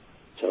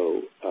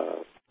 So,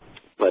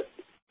 but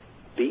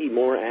be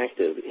more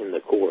active in the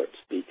courts,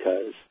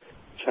 because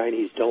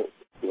Chinese don't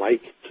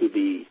like to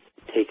be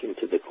taken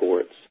to the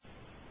courts.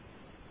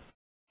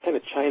 Kind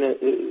of China,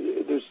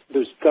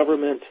 there's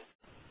government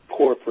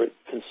corporate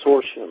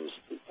consortiums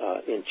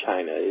in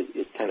China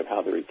is kind of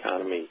how their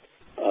economy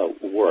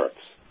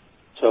works.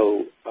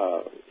 So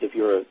if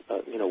you're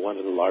one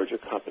of the larger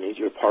companies,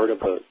 you're part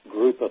of a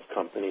group of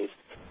companies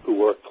who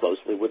work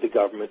closely with the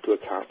government to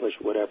accomplish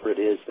whatever it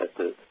is that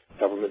the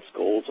government's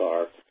goals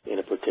are in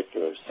a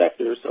particular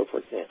sector. So, for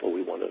example,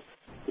 we want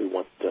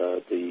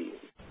the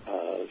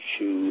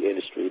shoe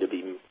industry to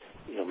be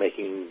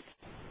making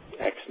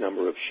X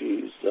number of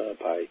shoes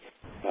by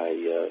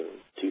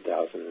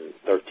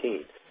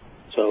 2013.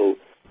 So,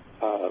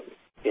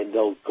 and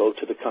they'll go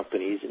to the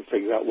companies and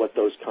figure out what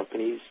those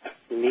companies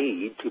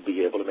need to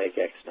be able to make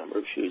X number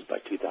of shoes by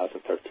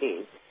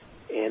 2013.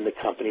 And the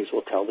companies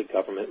will tell the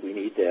government, we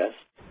need this.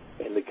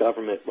 And the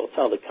government will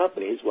tell the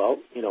companies, well,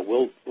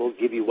 we'll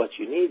give you what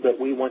you need, but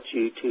we want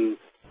you to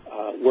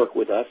work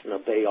with us and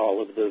obey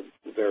all of the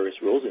various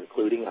rules,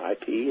 including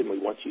IP, and we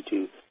want you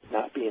to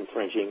not be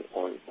infringing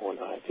on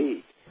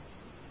IP.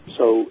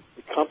 So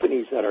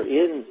companies that are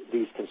in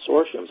these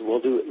consortiums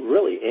will do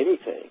really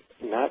anything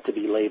not to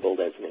be labeled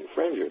as an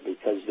infringer,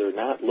 because they're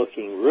not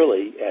looking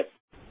really at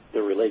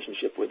their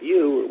relationship with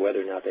you or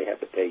whether or not they have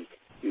to pay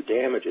you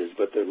damages,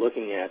 but they're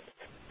looking at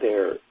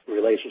their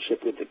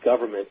relationship with the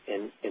government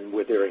and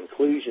with their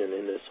inclusion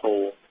in this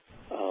whole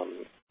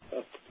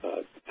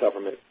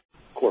government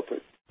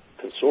corporate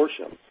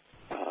consortium.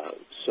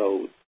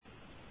 So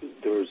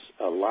there's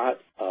a lot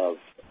of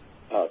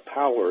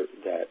power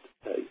that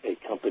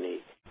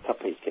companies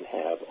can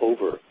have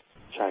over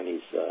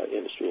Chinese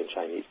industry and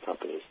Chinese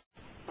companies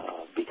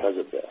because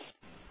of this.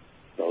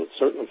 So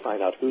certainly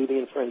find out who the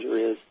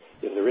infringer is.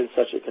 If they're in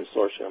such a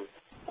consortium,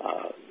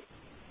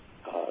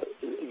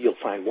 you'll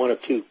find one of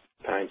two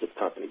kinds of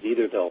companies.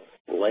 Either they'll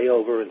lay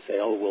over and say,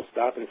 oh, we'll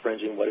stop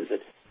infringing, what is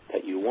it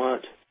that you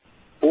want?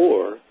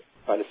 Or,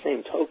 by the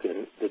same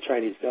token, the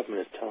Chinese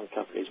government is telling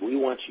companies, we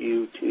want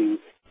you to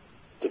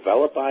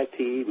develop IP,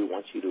 we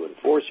want you to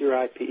enforce your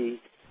IP,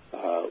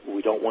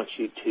 we don't want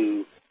you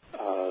to,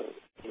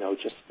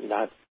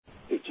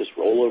 just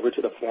roll over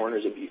to the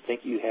foreigners. If you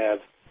think you have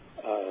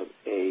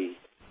a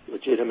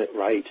legitimate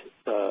right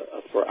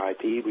for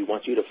IP, we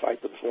want you to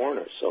fight the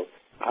foreigners. So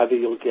either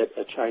you'll get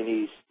a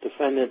Chinese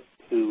defendant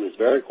who is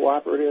very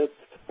cooperative,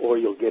 or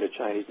you'll get a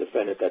Chinese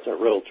defendant that's a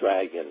real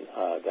dragon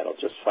that'll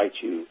just fight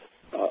you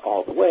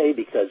all the way,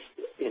 because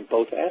in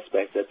both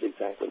aspects, that's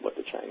exactly what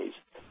the Chinese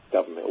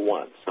government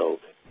wants. So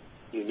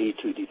you need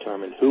to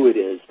determine who it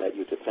is that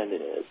your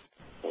defendant is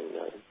and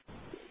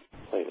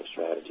plan a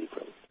strategy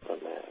from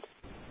that.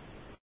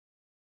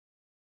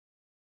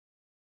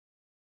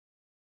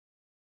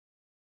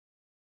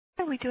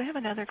 We do have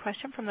another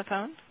question from the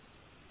phone.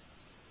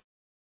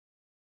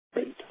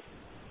 Great.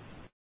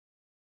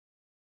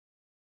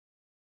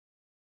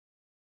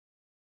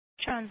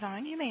 Sean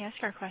Zahn, you may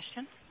ask your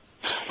question.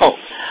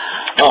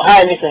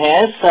 Hi, Mr.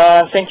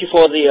 Hans. Thank you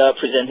for the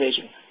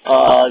presentation.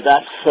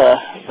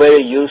 That's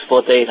very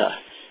useful data.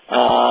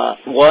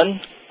 One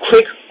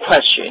quick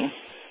question.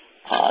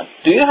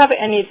 Do you have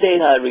any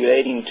data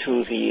relating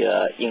to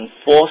the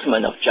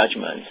enforcement of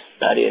judgments?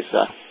 That is,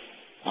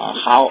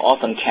 how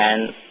often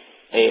can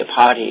a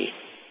party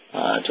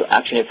to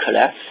actually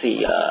collect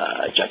the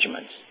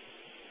judgments?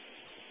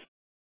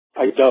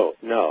 I don't.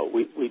 No,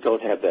 we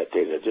don't have that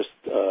data. Just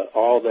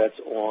all that's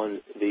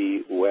on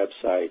the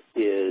website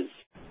is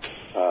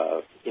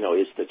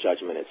the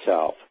judgment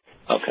itself.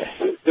 Okay.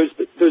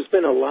 There's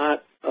been a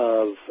lot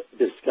of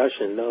discussion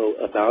discussion, though,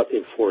 about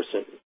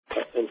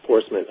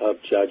enforcement of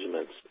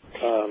judgments.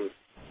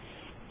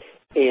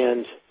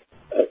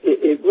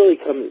 It really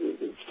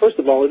comes, first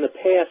of all, in the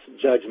past,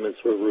 judgments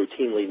were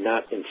routinely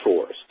not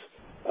enforced.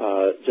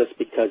 Just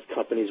because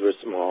companies were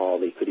small,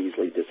 they could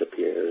easily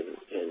disappear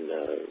and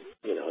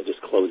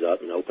just close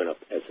up and open up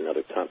as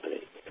another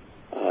company.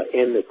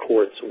 And the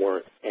courts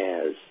weren't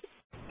as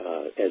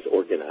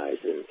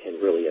organized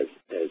and really as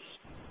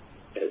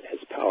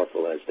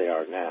powerful as they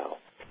are now.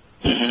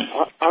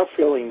 Our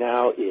feeling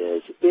now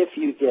is if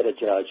you get a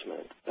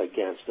judgment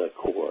against a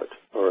court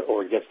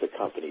or against a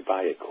company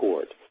by a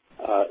court,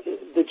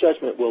 the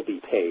judgment will be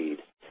paid.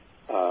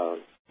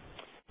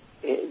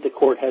 The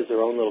court has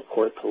their own little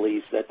court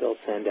police that they'll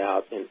send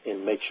out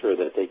and make sure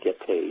that they get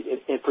paid.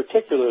 And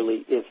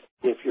particularly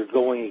if you're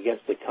going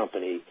against a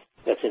company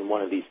that's in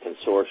one of these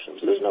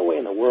consortiums, there's no way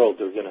in the world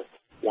they're going to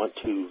want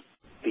to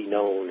be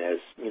known as,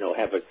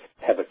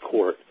 have a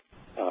court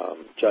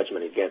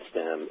judgment against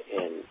them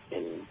and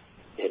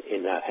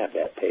not have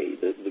that paid.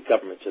 The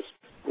government just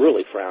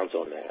really frowns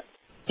on that.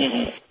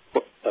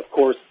 Of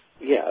course,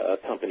 a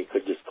company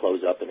could just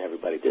close up and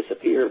everybody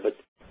disappear, but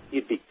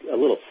you'd be a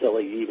little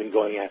silly even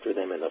going after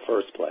them in the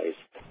first place.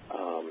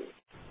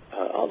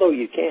 Although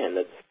you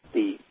can,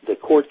 the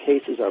court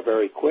cases are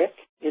very quick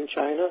in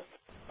China.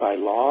 By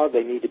law,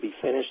 they need to be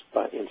finished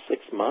in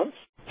 6 months.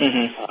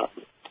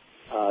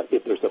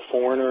 If there's a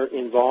foreigner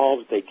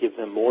involved, they give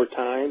them more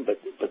time,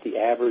 but the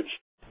average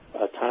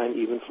time,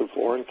 even for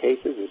foreign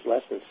cases, is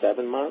less than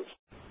 7 months.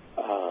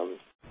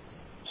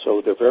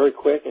 So they're very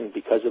quick, and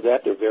because of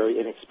that, they're very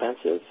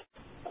inexpensive.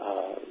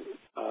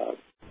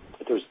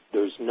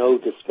 There's no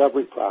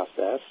discovery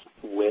process,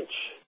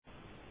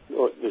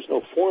 there's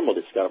no formal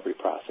discovery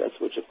process,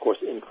 which of course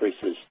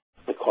increases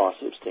the cost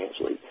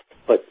substantially.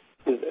 But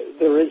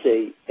there is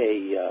a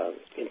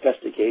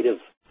investigative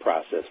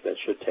process that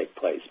should take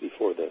place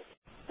before the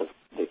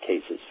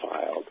case is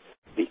filed,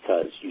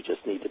 because you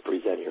just need to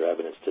present your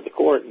evidence to the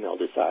court, and they'll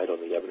decide on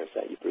the evidence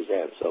that you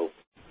present. So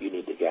you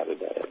need to gather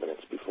that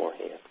evidence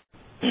beforehand.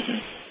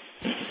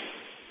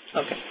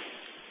 Okay.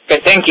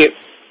 Okay, thank you.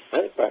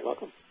 All right,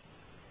 welcome.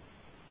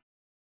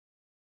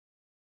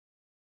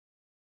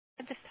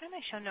 At this time,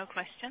 I show no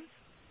questions.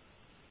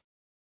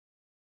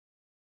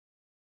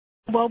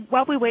 Well,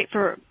 while we wait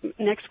for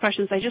next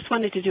questions, I just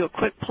wanted to do a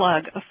quick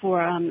plug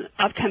for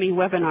upcoming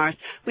webinars.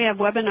 We have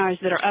webinars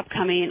that are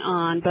upcoming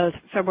on both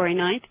February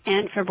 9th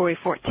and February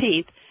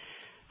 14th.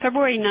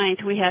 February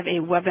 9th, we have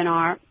a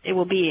webinar. It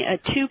will be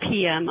at 2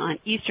 p.m. on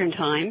Eastern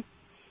Time.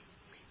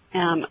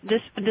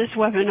 This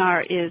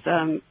webinar is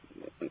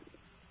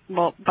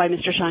by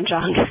Mr. Shan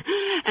Zhang,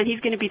 and he's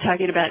going to be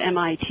talking about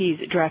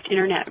MIT's draft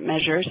internet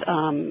measures.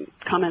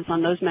 Comments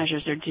on those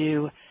measures are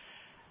due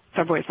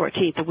February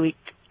 14th,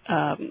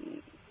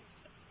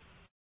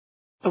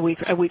 a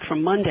week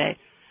from Monday.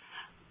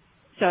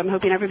 So I'm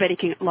hoping everybody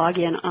can log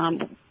in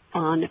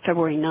on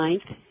February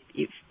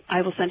 9th.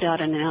 I will send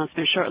out an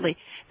announcement shortly.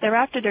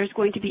 Thereafter, there's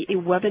going to be a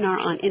webinar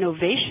on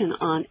innovation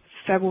on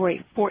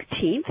February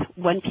 14th,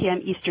 1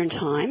 p.m. Eastern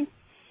Time.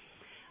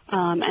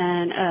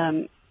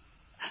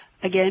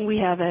 Again, we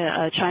have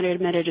a China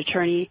admitted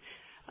attorney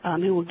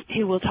who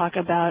will talk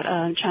about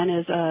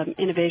China's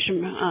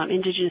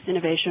indigenous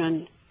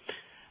innovation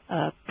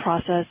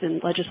process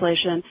and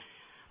legislation.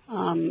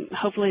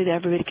 Hopefully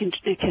everybody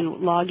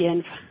can log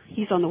in.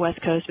 He's on the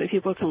West Coast, but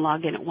people can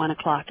log in at 1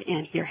 o'clock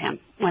and hear him,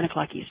 1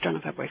 o'clock Eastern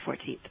on February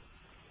 14th.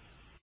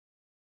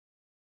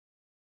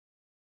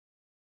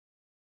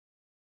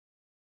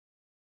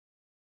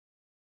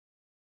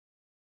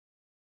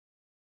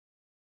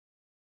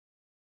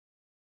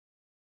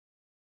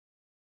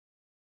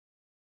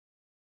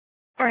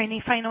 For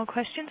any final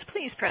questions,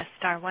 please press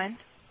star 1.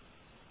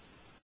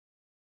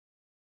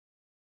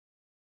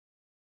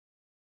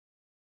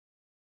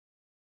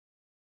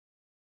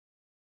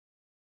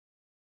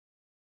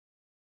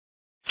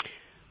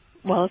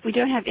 Well, if we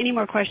don't have any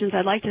more questions,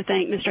 I'd like to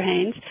thank Mr.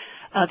 Haynes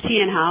of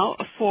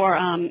Tianhao for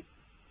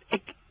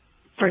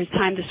his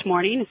time this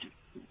morning. It's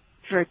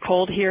very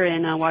cold here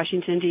in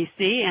Washington,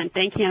 D.C., and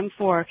thank him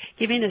for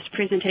giving this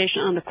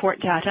presentation on the court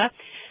data.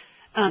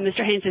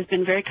 Mr. Haynes has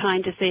been very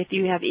kind to say if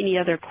you have any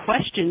other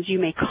questions, you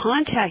may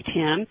contact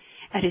him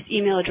at his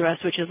email address,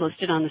 which is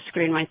listed on the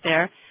screen right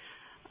there.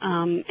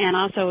 And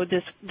also,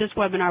 this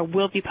webinar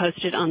will be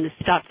posted on the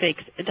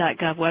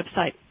stopfakes.gov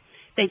website.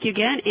 Thank you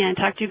again, and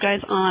talk to you guys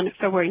on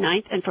February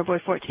 9th and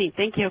February 14th.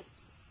 Thank you.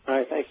 All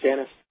right. Thanks,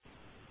 Janice.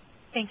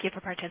 Thank you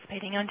for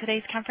participating on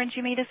today's conference.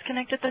 You may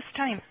disconnect at this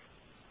time.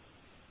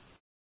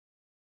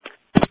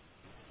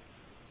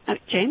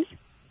 James?